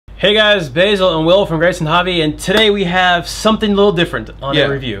Hey guys, Basil and Will from Grayson Hobby, and today we have something a little different on the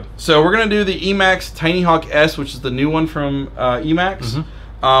review. So we're going to do the Emax TinyHawk S, which is the new one from Emax.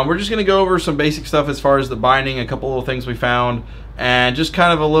 We're just going to go over some basic stuff as far as the binding, a couple little things we found, and just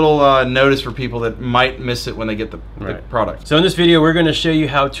kind of a little notice for people that might miss it when they get the product. So in this video, we're going to show you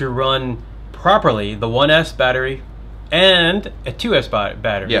how to run properly the 1S battery and a 2S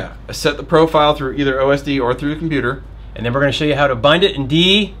battery. Yeah, set the profile through either OSD or through the computer. And then we're going to show you how to bind it in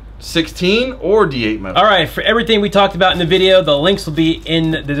D16 or D8 mode. All right, for everything we talked about in the video, the links will be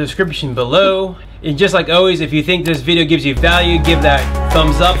in the description below. And just like always, if you think this video gives you value, give that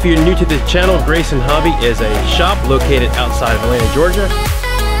thumbs up. If you're new to the channel, Grayson Hobby is a shop located outside of Atlanta, Georgia,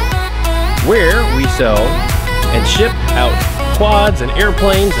 where we sell and ship out quads and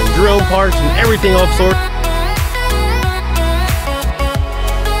airplanes and drone parts and everything of sorts.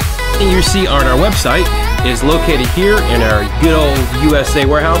 You see on our website is located here in our good old USA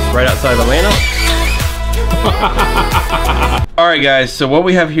warehouse right outside of Atlanta. Alright guys, so what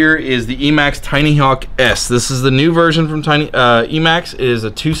we have here is the Emax TinyHawk S. This is the new version from Emax. It is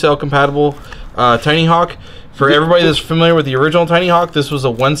a 2-cell compatible TinyHawk. For everybody that's familiar with the original TinyHawk, this was a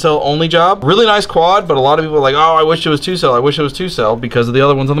 1-cell only job. Really nice quad, but a lot of people are like, oh, I wish it was 2-cell. I wish it was 2-cell because of the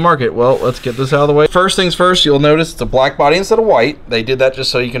other ones on the market. Well, let's get this out of the way. First things first, you'll notice it's a black body instead of white. They did that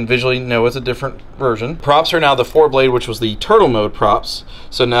just so you can visually know it's a different version. Props are now the 4-blade, which was the turtle mode props.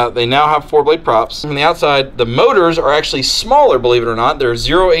 So now they have 4-blade props. From the outside, the motors are actually smaller, believe it or not. They're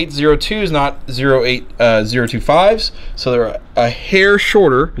 0802s, not 08025s. So they're a hair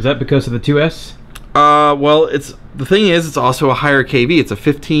shorter. Is that because of the 2S? Well, the thing is, it's also a higher kV. It's a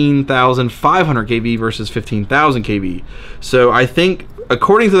 15,500 kV versus 15,000 kV. So I think,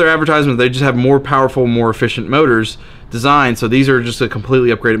 according to their advertisements, they just have more powerful, more efficient motors designed. So these are just a completely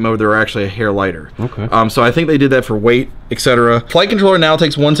upgraded motor. They're actually a hair lighter. Okay. So I think they did that for weight, etc. Flight controller now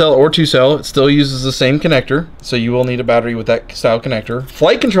takes 1-cell or 2-cell. It still uses the same connector, so you will need a battery with that style connector.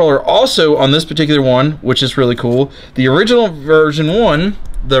 Flight controller also on this particular one, which is really cool. The original version 1,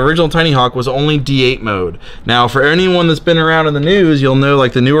 the original TinyHawk, was only D8 mode. Now, for anyone that's been around in the news, you'll know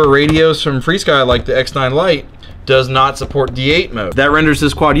like the newer radios from FreeSky, like the X9 Lite, does not support D8 mode. That renders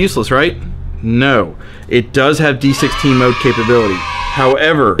this quad useless, right? No, it does have D16 mode capability.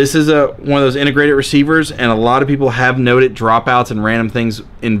 However, this is one of those integrated receivers, and a lot of people have noted dropouts and random things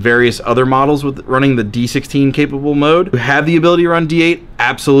in various other models with running the D16 capable mode. If you have the ability to run D8,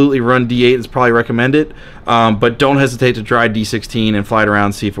 absolutely run D8. It's probably recommended, but don't hesitate to try D16 and fly it around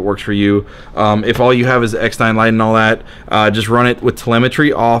and see if it works for you. If all you have is the X9 Lite and all that, just run it with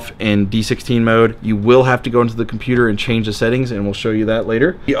telemetry off in D16 mode. You will have to go into the computer and change the settings, and we'll show you that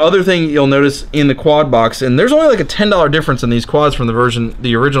later. The other thing you'll notice in the quad box, and there's only like a $10 difference in these quads from the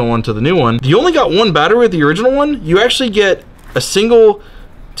original one to the new one. You only got one battery with the original one. You actually get a single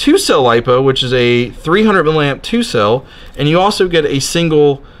 2-cell LiPo, which is a 300 milliamp 2-cell, and you also get a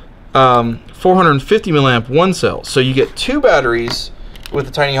single 450 milliamp 1-cell. So you get 2 batteries with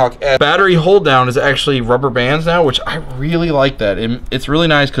the TinyHawk S. Battery hold down is actually rubber bands now, which I really like that. It's really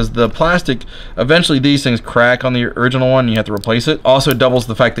nice because the plastic, eventually these things crack on the original one and you have to replace it. Also doubles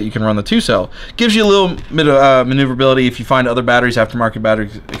the fact that you can run the 2-cell. Gives you a little bit of maneuverability if you find other batteries, aftermarket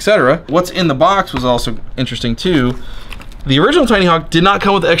batteries, etc. What's in the box was also interesting too. The original TinyHawk did not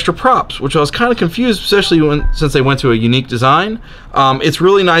come with extra props, which I was kind of confused, especially since they went to a unique design. It's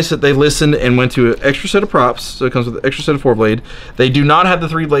really nice that they listened and went to an extra set of props, so it comes with an extra set of 4-blade. They do not have the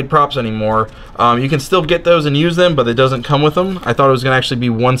 3-blade props anymore. You can still get those and use them, but it doesn't come with them. I thought it was going to actually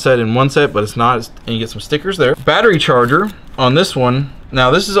be one set and one set, but it's not, and you get some stickers there. Battery charger on this one. Now,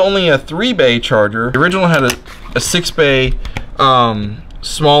 this is only a 3-bay charger. The original had a 6-bay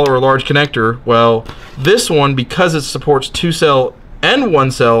small or large connector. Well, this one, because it supports 2-cell and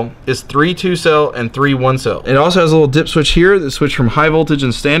 1-cell, is 3 2-cell and 3 1-cell. It also has a little dip switch here that switch from high voltage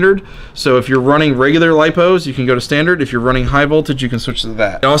and standard. So if you're running regular LiPos, you can go to standard. If you're running high voltage, you can switch to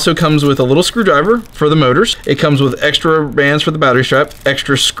that. It also comes with a little screwdriver for the motors. It comes with extra bands for the battery strap,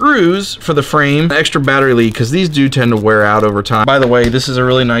 extra screws for the frame, extra battery lead, because these do tend to wear out over time. By the way, this is a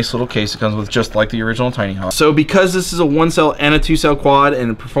really nice little case. It comes with just like the original TinyHawk. So because this is a 1-cell and a 2-cell quad,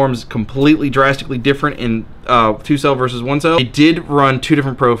 and it performs completely drastically different in 2-cell versus 1-cell, it did run 2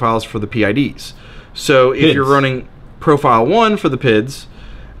 different profiles for the PIDs. So if you're running profile 1 for the PIDs,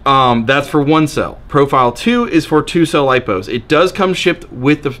 that's for 1-cell. Profile 2 is for 2-cell LiPos. It does come shipped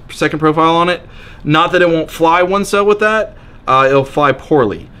with the second profile on it. Not that it won't fly 1-cell with that. It'll fly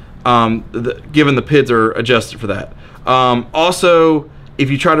poorly, given the PIDs are adjusted for that. Also, if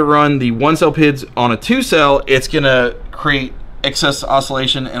you try to run the 1-cell PIDs on a 2-cell, it's gonna create excess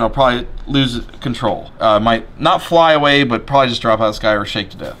oscillation and it'll probably lose control. Might not fly away, but probably just drop out of the sky or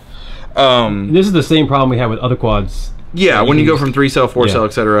shake to death. This is the same problem we have with other quads. Yeah, when you go from 3-cell, 4-cell,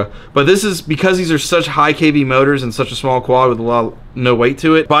 etc. But this is because these are such high kV motors and such a small quad with no weight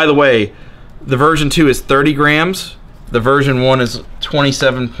to it. By the way, the version 2 is 30 grams. The version 1 is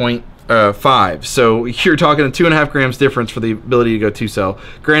 27.5. So you're talking a 2.5 grams difference for the ability to go 2-cell.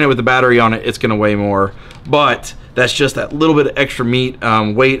 Granted, with the battery on it, it's going to weigh more, but that's just that little bit of extra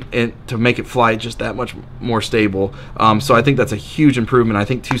weight and to make it fly just that much more stable. So I think that's a huge improvement. I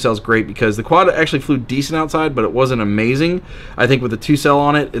think 2-cell is great because the quad actually flew decent outside, but it wasn't amazing. I think with the 2-cell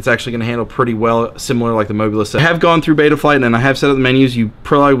on it, it's actually going to handle pretty well, similar like the Mobula set. I have gone through BetaFlight and I have set up the menus. You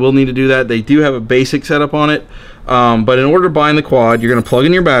probably will need to do that. They do have a basic setup on it, but in order to bind the quad, you're going to plug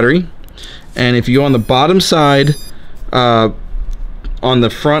in your battery, and if you go on the bottom side, on the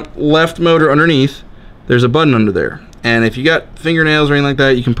front left motor underneath, there's a button under there, and if you got fingernails or anything like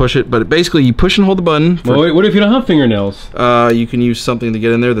that, you can push it. But basically, you push and hold the button. Well, wait, what if you don't have fingernails? You can use something to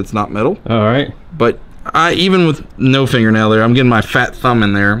get in there that's not metal. All right. But even with no fingernail there, I'm getting my fat thumb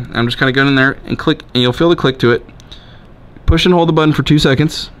in there. I'm just kind of going in there and click, and you'll feel the click to it. Push and hold the button for 2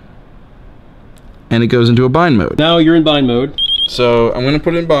 seconds, and it goes into a bind mode. Now you're in bind mode. So I'm going to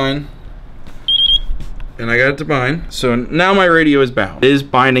put it in bind. And I got it to bind. So now my radio is bound. It is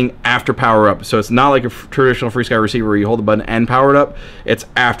binding after power up. So it's not like a traditional FreeSky receiver where you hold the button and power it up. It's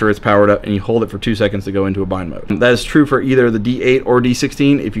after it's powered up and you hold it for 2 seconds to go into a bind mode. And that is true for either the D8 or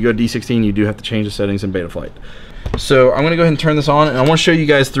D16. If you go D16, you do have to change the settings in BetaFlight. So I'm gonna go ahead and turn this on, and I wanna show you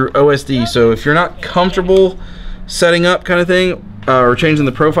guys through OSD. So if you're not comfortable setting up kind of thing, or changing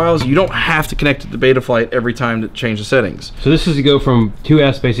the profiles, you don't have to connect it to BetaFlight every time to change the settings. So this is to go from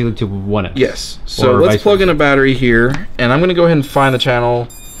 2S basically to 1S. Yes. So let's plug in a battery here, and I'm going to go ahead and find the channel.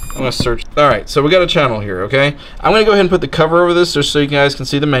 I'm going to search. All right, so we got a channel here, okay? I'm going to go ahead and put the cover over this just so you guys can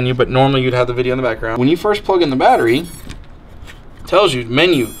see the menu, but normally you'd have the video in the background. When you first plug in the battery, it tells you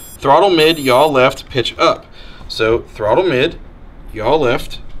menu, throttle mid, yaw left, pitch up. So throttle mid, yaw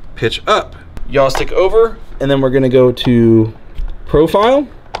left, pitch up. Yaw stick over, and then we're going to go to profile,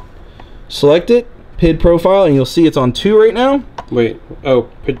 select it, PID profile, and you'll see it's on 2 right now. Wait, oh,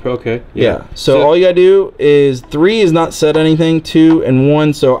 PID pro, okay. Yeah, so all you gotta do is 3 is not set anything, 2 and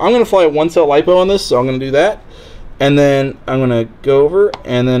 1. So I'm gonna fly a 1-cell LiPo on this, so I'm gonna do that. And then I'm gonna go over,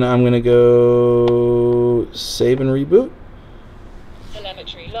 and then I'm gonna go save and reboot.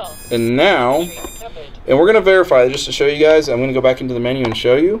 Telemetry lost. And now, and we're gonna verify just to show you guys. I'm gonna go back into the menu and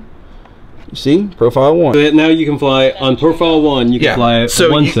show you. You see, profile 1. So now you can fly on profile 1. You can fly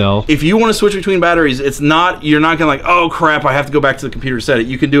 1-cell. If you want to switch between batteries, it's not. You're not gonna like, oh crap, I have to go back to the computer to set it.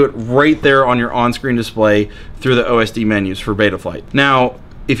 You can do it right there on your on-screen display through the OSD menus for BetaFlight. Now,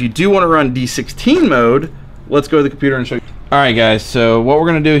 if you do want to run D16 mode, let's go to the computer and show you. All right, guys. So what we're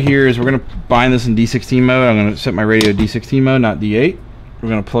gonna do here is we're gonna bind this in D16 mode. I'm gonna set my radio D16 mode, not D8. We're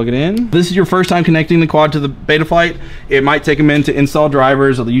gonna plug it in. This is your first time connecting the quad to the BetaFlight. It might take a minute to install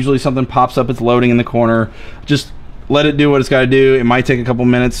drivers. Usually something pops up, it's loading in the corner. Just let it do what it's gotta do. It might take a couple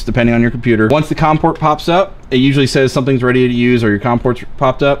minutes depending on your computer. Once the COM port pops up, it usually says something's ready to use or your COM port's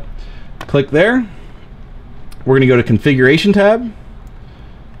popped up. Click there. We're gonna go to configuration tab.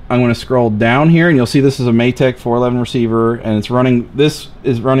 I'm gonna scroll down here and you'll see this is a Maytech 411 receiver, and it's running, this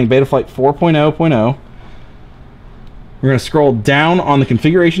is running BetaFlight 4.0.0. We're going to scroll down on the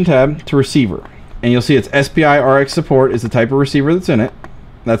configuration tab to receiver, and you'll see it's SPI RX support is the type of receiver that's in it.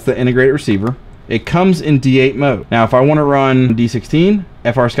 That's the integrated receiver. It comes in D8 mode. Now if I want to run D16,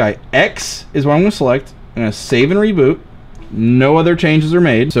 FrSky X is what I'm going to select. I'm going to save and reboot. No other changes are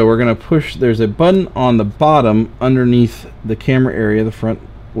made. So we're going to push, there's a button on the bottom underneath the camera area, the front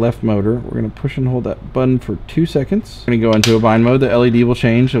left motor. We're going to push and hold that button for 2 seconds. We're going to go into a bind mode. The LED will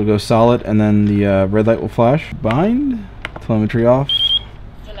change. It'll go solid, and then the red light will flash. Bind. Telemetry off.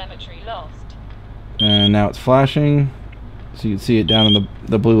 Telemetry lost. And now it's flashing. So you can see it down in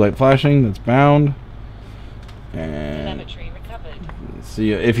the blue light flashing. That's bound. And telemetry recovered.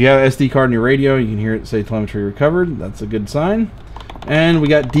 See, if you have an SD card in your radio, you can hear it say telemetry recovered. That's a good sign. And we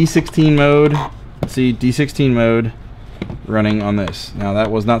got D16 mode. See, D16 mode running on this. Now that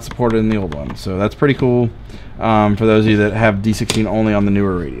was not supported in the old one, so that's pretty cool for those of you that have D16 only on the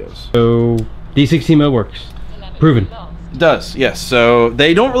newer radios. So D16 mode works. Proven. It does, yes. So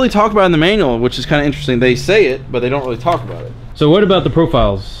they don't really talk about it in the manual, which is kind of interesting. They say it, but they don't really talk about it. So what about the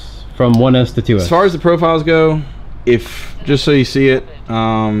profiles from 1S to 2S? As far as the profiles go, if just so you see it,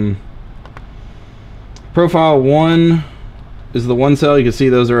 profile 1 is the 1-cell. You can see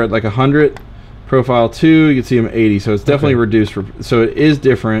those are at like 100. Profile 2, you can see them at 80. So it's definitely reduced. So it is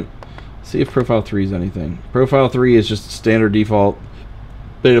different. See if profile 3 is anything. Profile 3 is just standard default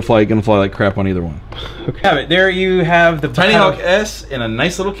BetaFlight gonna fly like crap on either one. Okay. There you have the TinyHawk S in a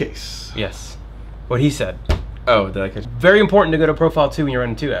nice little case. Yes. What he said. Oh, did I catch? Very important to go to Profile 2 when you're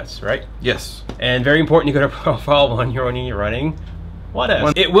running 2S, right? Yes. And very important to go to Profile 1 when you're running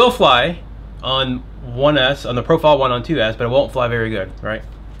 1S. It will fly on 1S, on the Profile 1 on 2S, but it won't fly very good, right?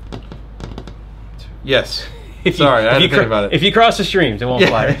 Yes. Sorry, I had to think about it. If you cross the streams, it won't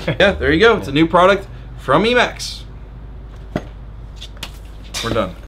fly. Yeah, there you go. It's a new product from Emacs. We're done.